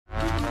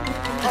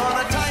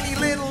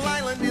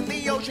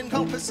ocean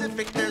called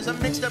Pacific. There's a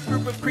mixed up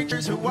group of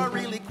creatures who are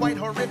really quite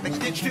horrific.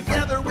 Stitched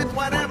together with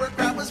whatever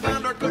crap was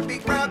found or could be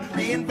grabbed.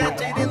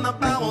 Reinvented in the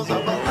bowels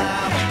of a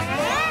lab.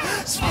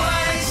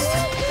 Spliced,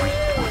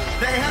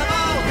 they have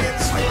all been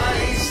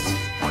spliced.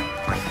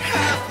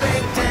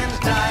 Half-baked and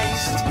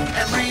diced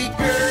and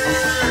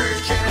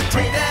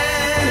regurgitated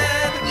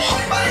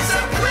by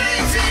some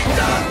crazy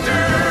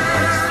doctor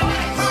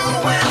who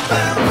went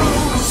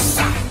bamboos.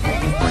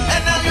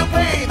 And now you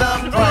pay the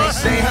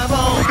price. They have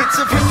all bits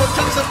of hippo,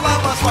 chunks of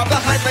lava, swap the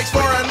hind legs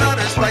for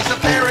another. Splice a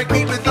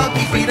parakeet with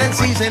donkey feet and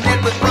season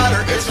it with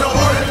butter. It's no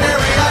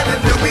ordinary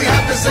island. Do we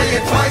have to say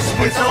it twice?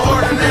 It's no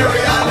ordinary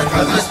island,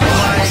 'cause it's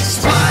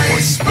spice.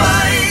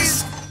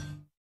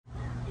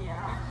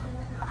 Yeah.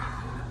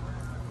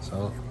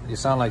 So you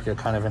sound like you're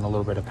kind of in a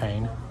little bit of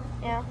pain.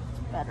 Yeah,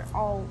 better.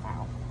 Oh,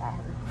 wow, that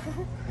hurt.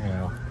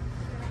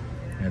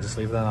 Yeah, just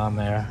leave that on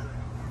there.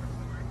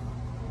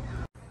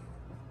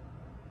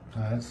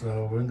 Alright,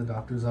 so we're in the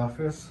doctor's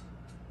office.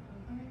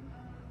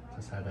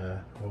 Just had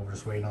to go over,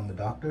 just waiting on the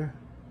doctor.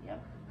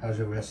 Yep. How's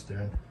your wrist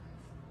doing?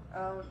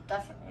 Oh,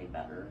 definitely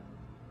better.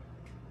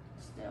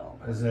 Still.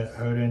 Is it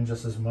hurting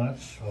just as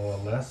much or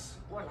less?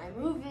 When I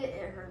move it,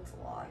 it hurts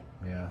a lot.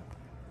 Yeah.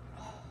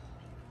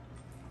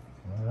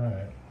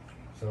 Alright.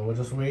 So we're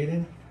just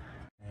waiting.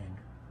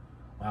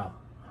 Wow.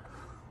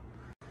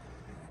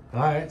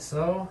 Alright,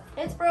 so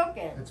It's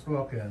broken. it's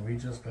broken. We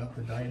just got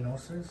the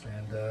diagnosis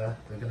and they're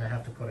gonna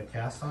have to put a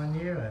cast on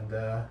you and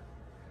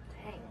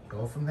Dang.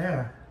 go from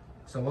there.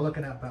 So we're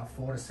looking at about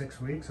 4 to 6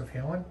 weeks of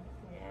healing.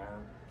 Yeah.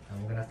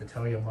 And we're gonna have to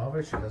tell your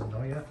mother, she doesn't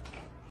know yet.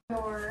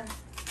 Your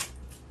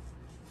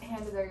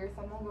hand is there, your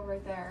thumb will go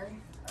right there.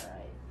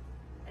 Alright.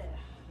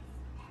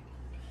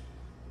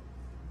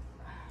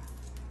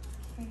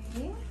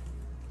 Okay.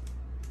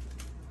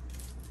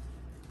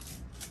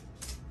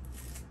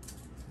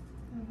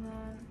 And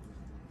then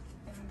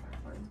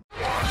backwards.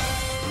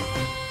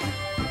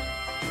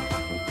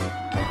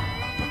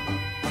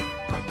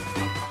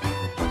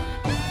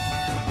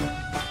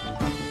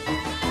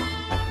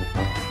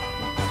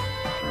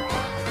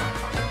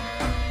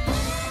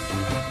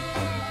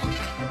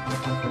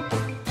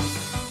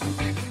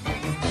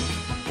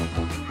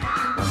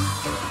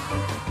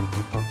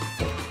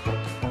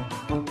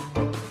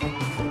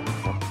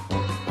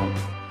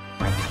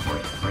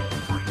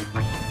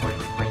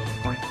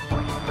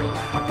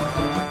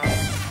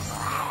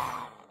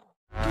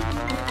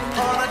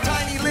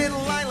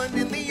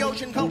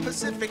 Called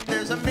Pacific.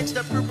 There's a mixed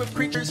up group of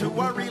creatures who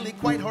are really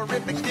quite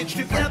horrific. Stitched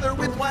together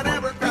with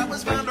whatever crap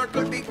was found or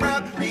could be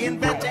grabbed.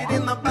 Reinvented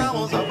in the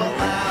bowels of a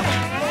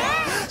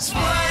lab.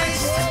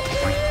 Spliced,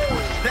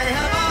 they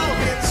have all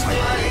been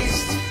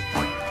spliced.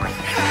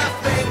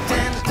 Half-baked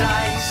and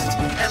diced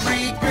and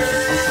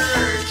regurgitated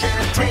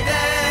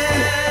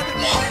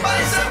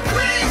by some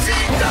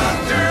crazy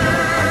doctor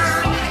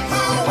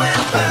who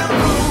went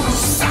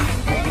bamboos.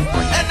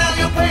 And now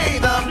you pay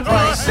the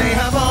price. They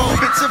have all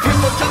bits of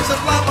hippo, chunks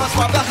of lava,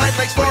 swap the hind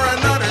legs for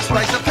another.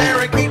 Splice a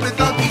parakeet with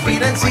donkey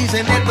feet and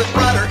season it with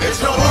butter.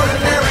 It's no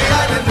ordinary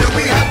island. Do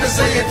we have to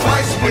say it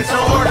twice? It's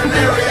no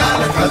ordinary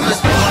island, 'cause it's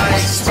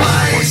spice.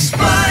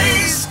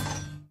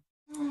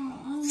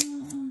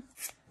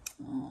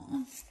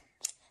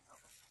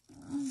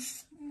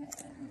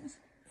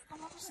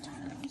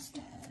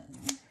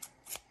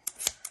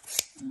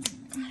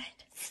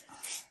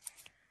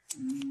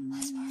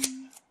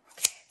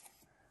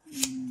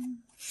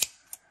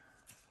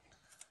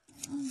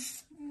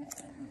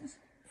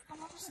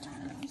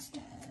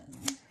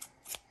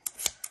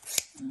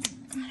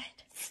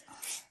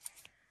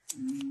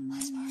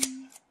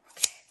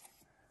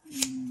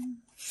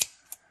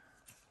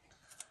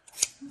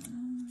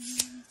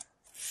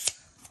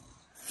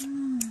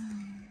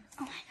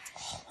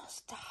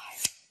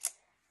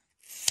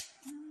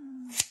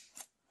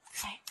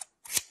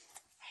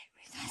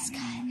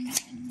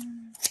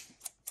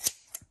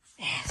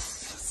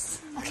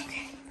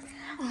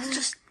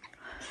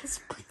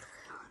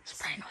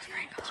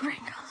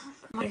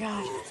 Oh my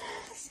god.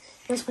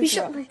 We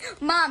should.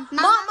 Mom. Oh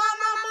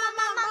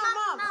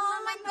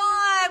my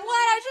god.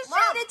 What? I was just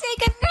trying to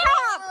take a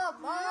nap.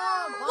 What?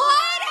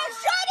 I was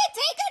trying to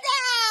take a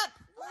nap.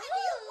 What do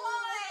you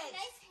want?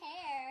 Nice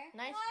hair.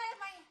 Nice.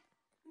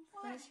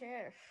 Nice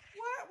hair.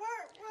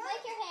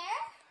 Like your hair?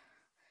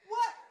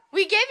 What?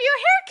 We gave you a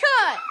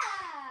haircut.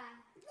 Yeah.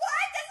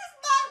 What? This is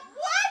not.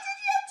 What did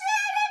you do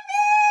to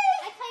me?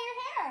 I cut your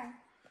hair.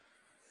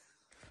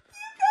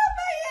 You cut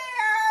my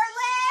hair,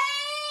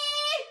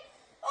 Lee.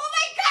 Oh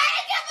my god!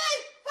 I can't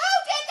believe who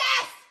did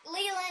this?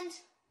 Leland.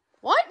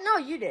 What? No,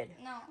 you did.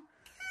 No.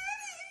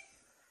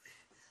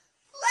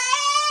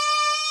 Lee.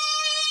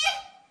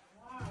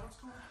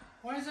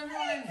 Why is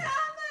everyone in here?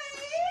 Cut my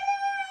hair.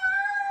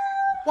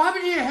 What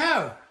happened to your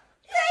hair?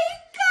 They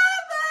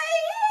cut my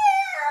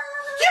hair.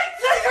 You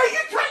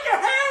cut your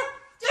hair?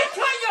 They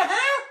cut your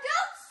hair?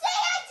 Don't say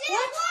I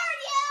didn't warn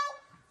you.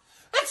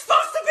 It's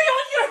supposed to be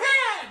on your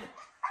head!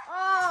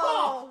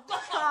 Oh,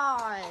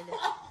 God.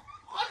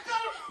 I'm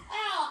gonna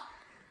hell!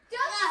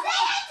 Don't say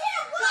I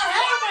didn't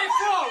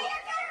warn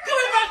Give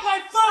me back my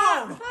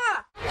phone!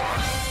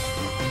 Ah.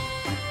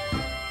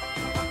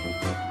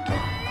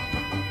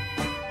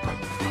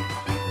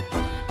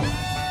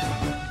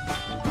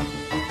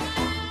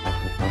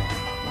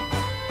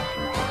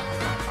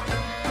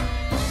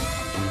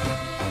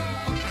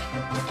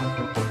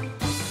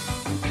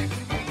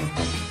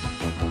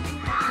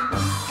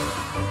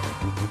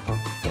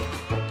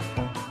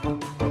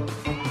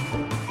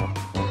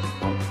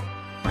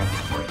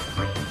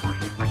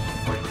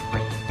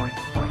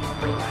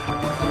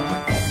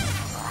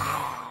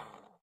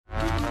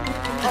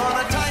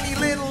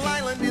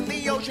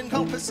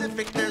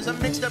 Pacific, there's a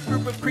mixed up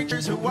group of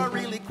creatures who are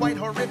really quite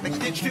horrific.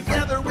 Stitched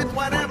together with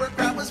whatever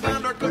crap was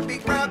found or could be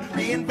grabbed,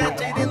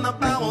 reinvented in the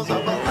bowels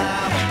of a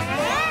lab.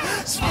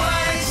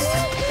 Spliced,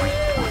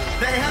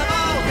 they have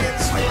all been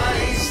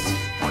spliced,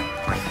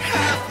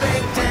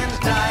 half-baked and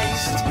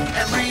diced,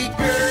 and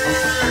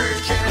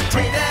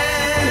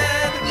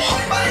regurgitated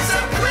by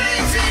some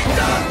crazy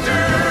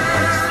doctor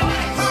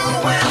who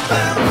went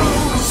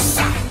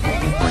bamboos.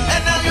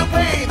 And now you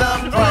pay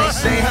the price.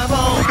 They have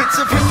all bits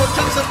of hippo,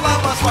 chunks of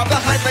lava, swap the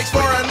hind legs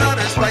for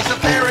another, splice a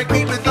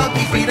parakeet with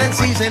donkey feet and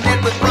season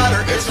it with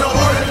butter. It's no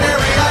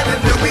ordinary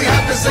island, do we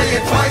have to say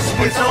it twice?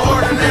 It's no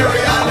ordinary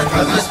island,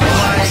 cause it's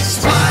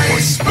spice.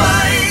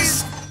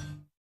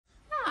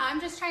 Yeah, I'm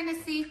just trying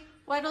to see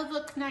what'll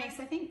look nice.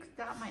 I think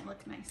that might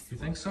look nice. You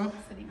think so?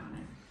 Sitting on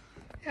it.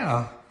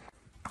 Yeah.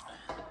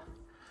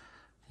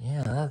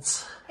 Yeah,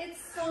 that's... It's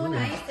so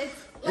nice.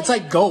 It's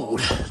like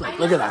gold. Like,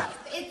 look at that.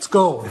 It's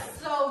gold.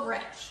 So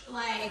rich.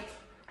 Like,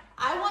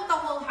 I want the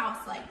whole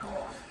house like gold.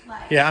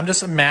 Like, Yeah, I'm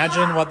just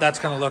imagining what that's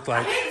gonna look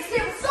like.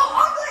 it's so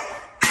ugly.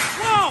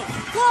 Whoa!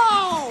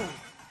 Whoa!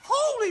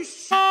 Holy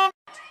shit!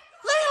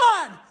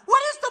 Leland!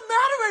 What is the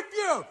matter with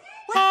you?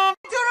 What are you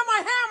doing to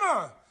my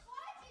hammer?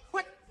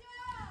 What?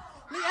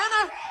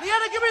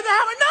 Leanna, give me the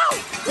hammer! No!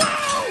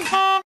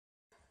 Whoa!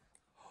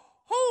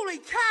 Holy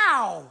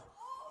cow!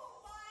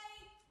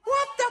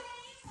 What the?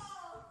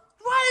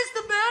 What is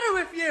the matter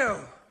with you?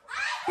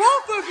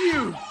 Both of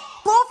you!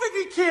 Both of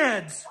you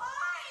kids!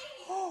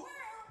 Oh,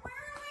 Where am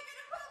I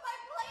gonna put my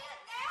plant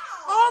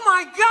now? oh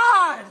my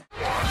God!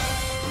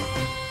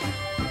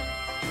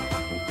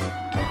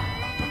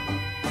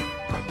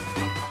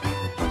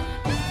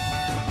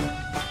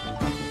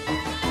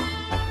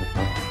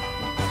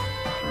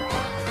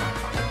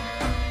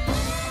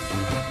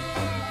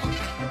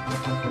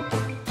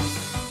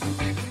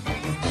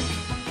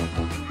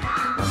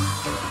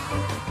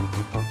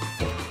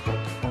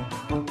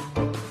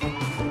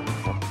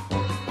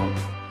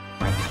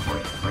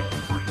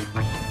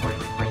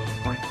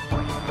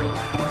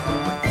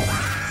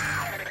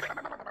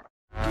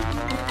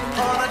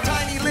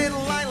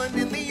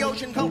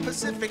 Called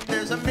Pacific,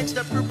 there's a mixed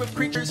up group of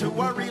creatures who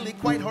are really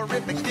quite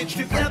horrific. Stitched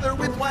together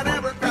with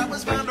whatever crap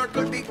was found or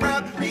could be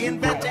grabbed,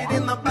 reinvented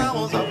in the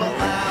bowels of a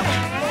lab.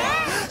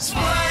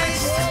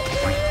 Spliced,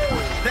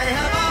 they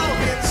have all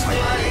been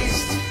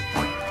spliced,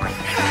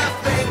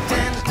 half-baked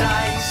and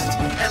diced,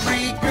 and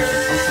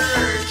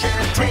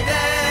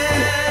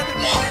regurgitated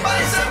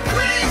by some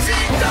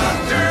crazy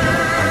doctor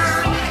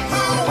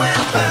who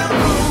went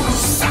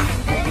bamboos.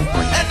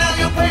 And now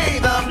you pay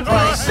the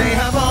price. They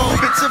have all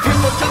bits of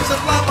hippo, chunks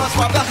of lava,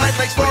 swap the hind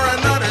legs for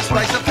another,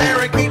 splice a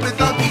parakeet with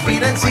donkey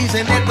feet and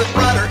season it with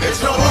butter.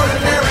 It's no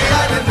ordinary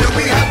island, do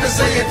we have to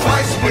say it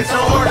twice? It's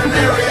no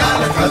ordinary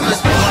island, cause it's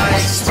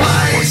spice.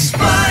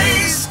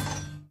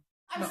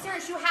 I'm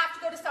serious. You have to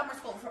go to summer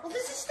school. Well,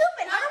 this is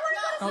stupid. I don't want to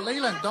go to No,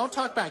 Leland, don't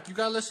talk back. You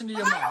gotta listen to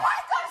your I mom. don't want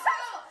to go to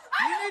summer school.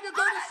 You need to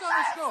go to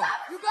summer school.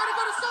 You gotta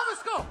go to summer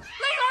school.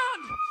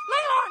 Leland!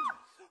 Leland!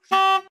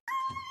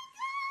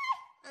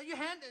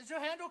 Is your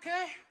hand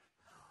okay?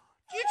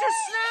 You just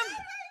slammed.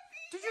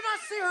 Did you not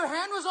see her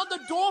hand was on the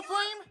door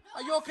frame?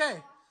 Are you okay?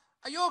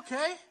 Are you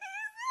okay?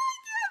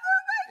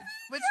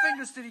 Which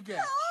fingers did he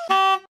get?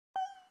 Are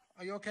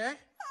you okay?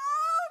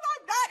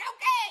 I'm not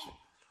okay.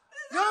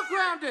 You're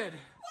grounded.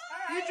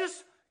 You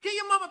just get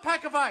your mom a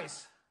pack of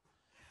ice.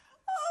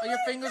 Are your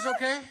fingers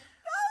okay? No,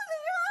 they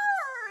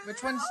hurt.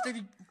 Which ones did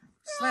he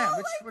slam?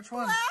 Which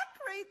one? Black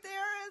right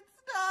there and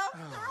stuff.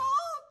 They're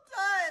all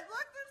done.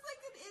 Look, there's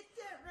like an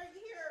indent right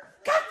here.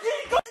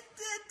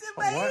 Indent to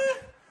my. what?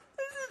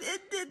 There's an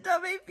indent on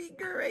my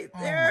finger right Oh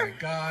there. my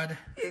God.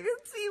 You can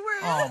see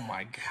where. Oh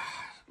my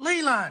God.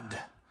 Leland,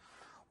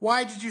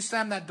 why did you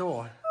slam that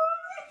door?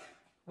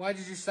 Why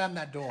did you slam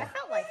that door?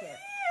 Felt like it.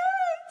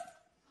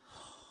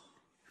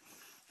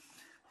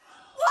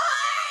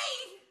 Why?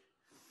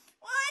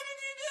 Why did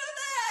you do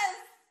this?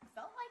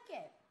 Felt like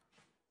it.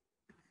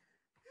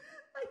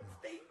 I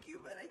thank you,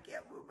 but I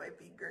can't move my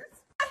fingers.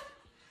 You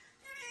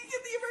need to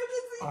get the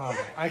emergency Oh,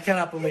 kit. I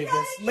cannot believe You this.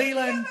 gotta get the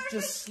Leland emergency-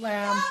 just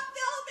slammed. Stop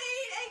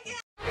filming and get.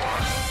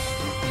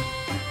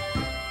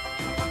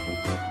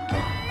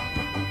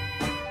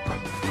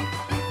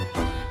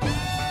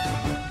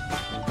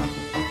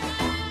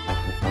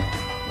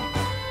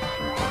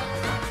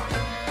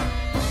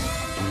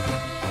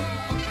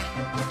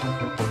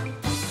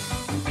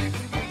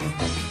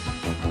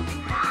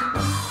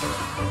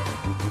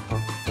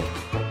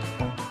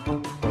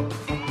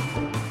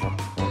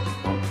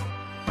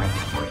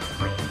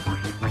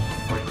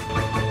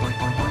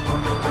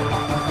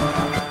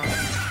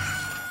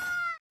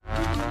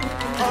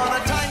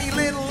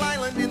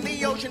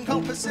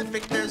 Called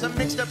Pacific, there's a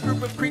mixed up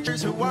group of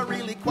creatures who are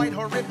really quite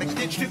horrific.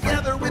 Stitched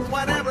together with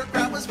whatever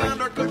crap was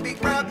found or could be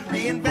grabbed,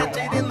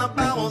 reinvented in the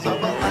bowels of a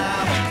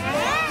lab.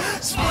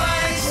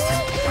 Spliced,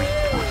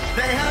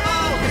 they have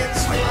all been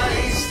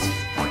spliced,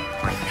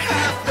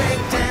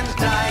 half-baked and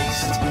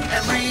diced,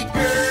 and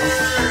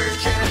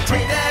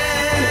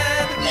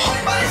regurgitated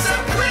by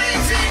some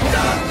crazy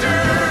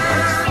doctor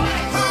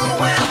who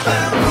went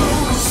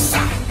bamboos.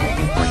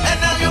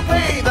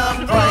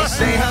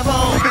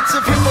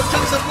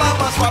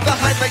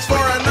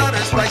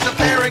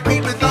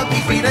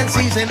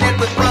 season it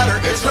with butter.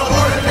 It's no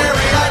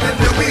ordinary island.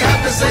 Do we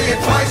have to say it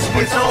twice?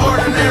 It's no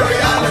ordinary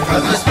island.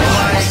 'Cause it's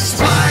spice,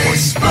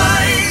 spice,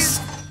 spice.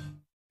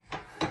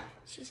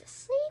 She's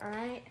asleep.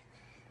 Alright.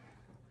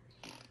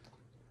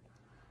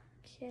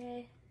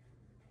 Okay.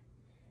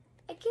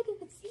 I can't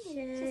even see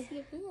it. Just see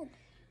your hand.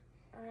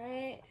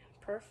 Alright.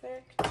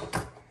 Perfect.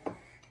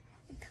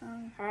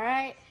 Come.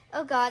 Alright.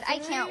 Oh God, I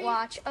can't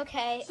watch.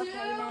 Okay,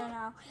 okay,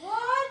 no.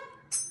 What?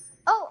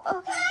 Oh,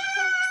 okay.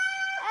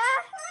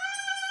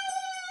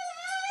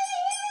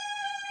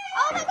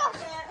 Oh my gosh.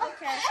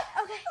 Okay.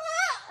 Okay.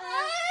 Run,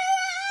 hide.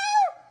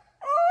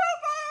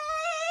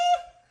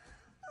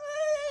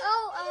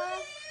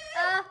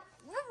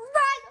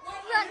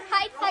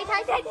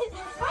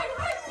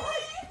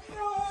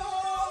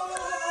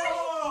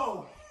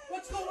 Whoa!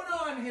 What's going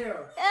on here?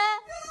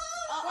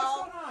 What's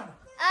going on?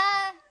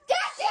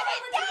 Dad did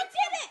it!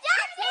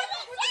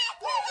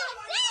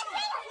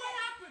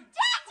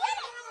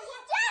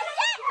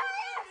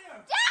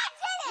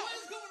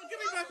 Give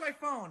me back my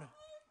phone.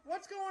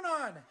 What's going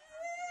on?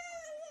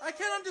 I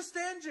can't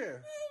understand you.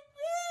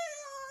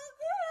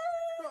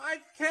 I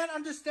can't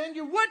understand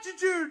you. What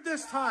did you do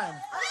this time?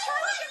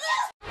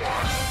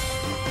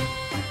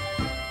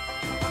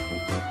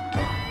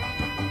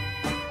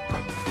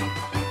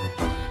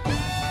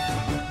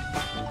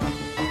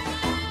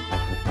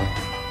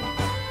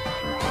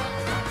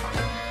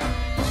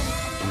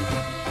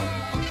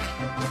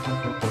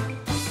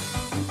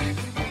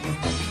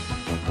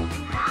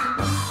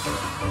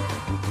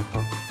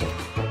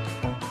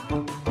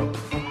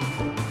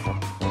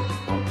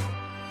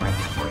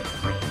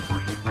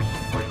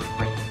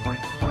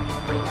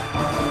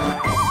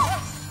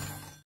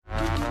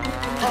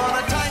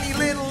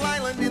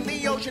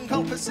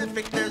 Called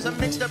Pacific, there's a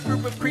mixed up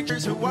group of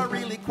creatures who are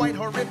really quite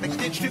horrific,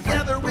 stitched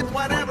together with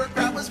whatever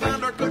crap was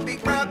found or could be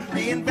grabbed,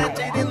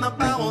 reinvented in the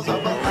bowels of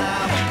a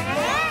lab.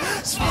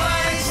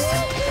 Spliced,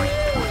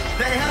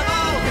 they have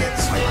all been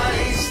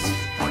spliced,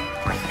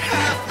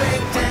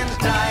 half-baked and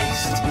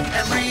diced,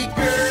 and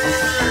regurgitated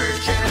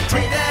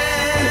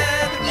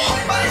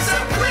by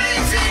some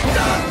crazy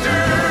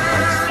doctor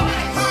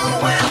who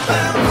went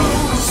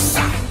bamboos.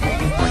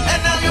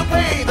 And now you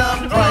pay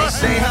the price.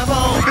 They have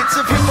all bits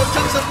of hippo,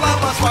 chunks of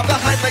lava, swap the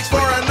hind legs for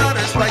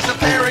another, slice of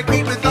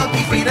parakeet with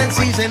donkey feet and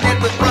season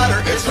it with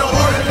butter. It's no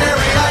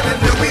ordinary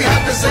island. Do we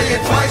have to say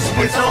it twice?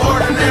 It's no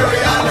ordinary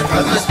island.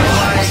 'Cause it's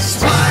spice,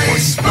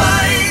 spice,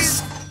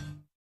 spice.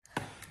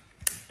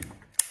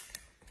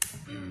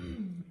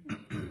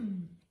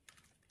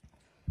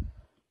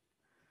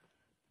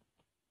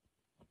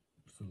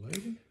 So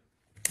lady?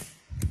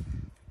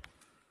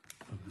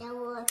 That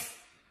was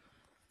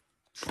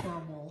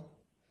trouble.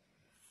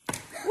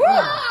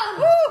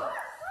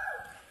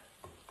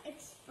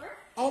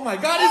 Oh my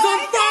God, it's on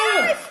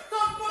fire! It's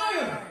on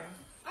fire!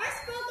 I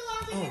spilled a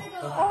long time ago.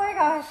 Oh my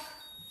gosh.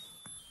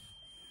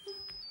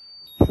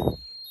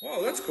 Whoa,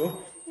 that's cool.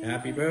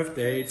 Happy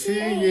birthday to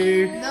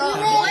you. No,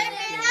 No,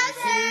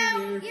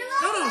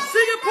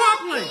 sing it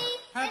properly.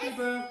 Happy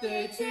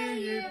birthday to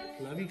you.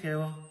 Love you,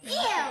 Carol. Ew.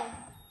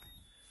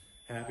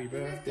 Happy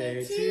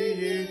birthday to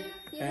you.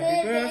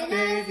 Happy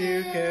birthday,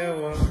 dear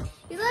Carol.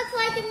 You look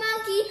like a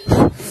monkey.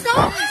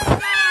 Stop!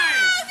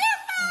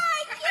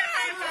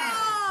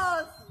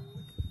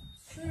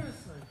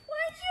 Seriously.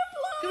 Why'd you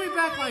blow? Give me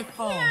back my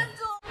phone.